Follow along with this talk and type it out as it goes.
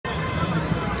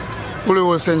Wolry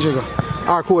Wolfe, Jago.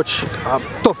 Our coach,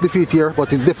 tough defeat here,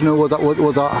 but it definitely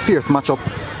was a fierce matchup.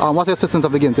 What's your assessment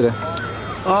of the game today?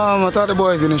 I thought the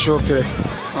boys didn't show up today.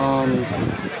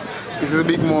 This is a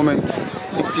big moment.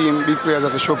 Big team, big players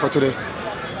have to show up for today.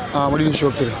 We didn't show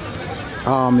up today.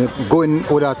 Going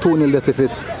with a 2-0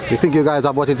 deficit, you think you guys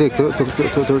have what it takes to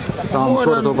throw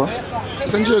it over?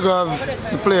 St. Jago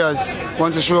have the players,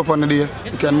 once they show up on the day,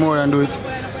 they can more than do it.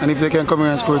 And if they can come here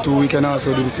and score 2, we can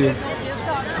also do the same.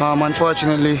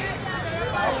 Unfortunately,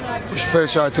 we fell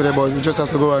short today, but we just have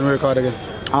to go and work hard again.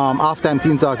 Half-time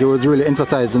team talk, it was really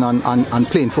emphasizing on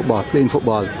playing football.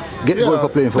 Get going for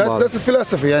playing football. That's the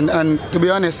philosophy, and to be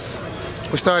honest,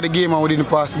 we started the game and we didn't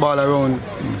pass the ball around.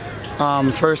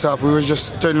 First half, we were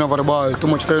just turning over the ball, too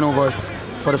much turnovers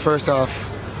for the first half.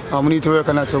 We need to work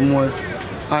on that some more.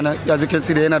 And as you can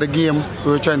see, at the end of the game,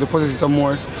 we were trying to possess it some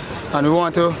more. And we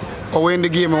want to win the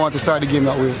game, we want to start the game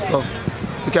that way. So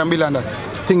we can build on that.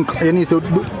 I think you need to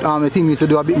the team needs to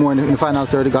do a bit more in the final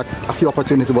third. They got a few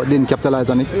opportunities, but didn't capitalize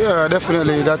on it. Yeah,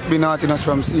 definitely. That's been hurting us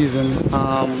from season.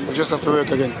 We just have to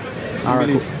work again. All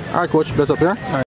right, coach. Bless up here.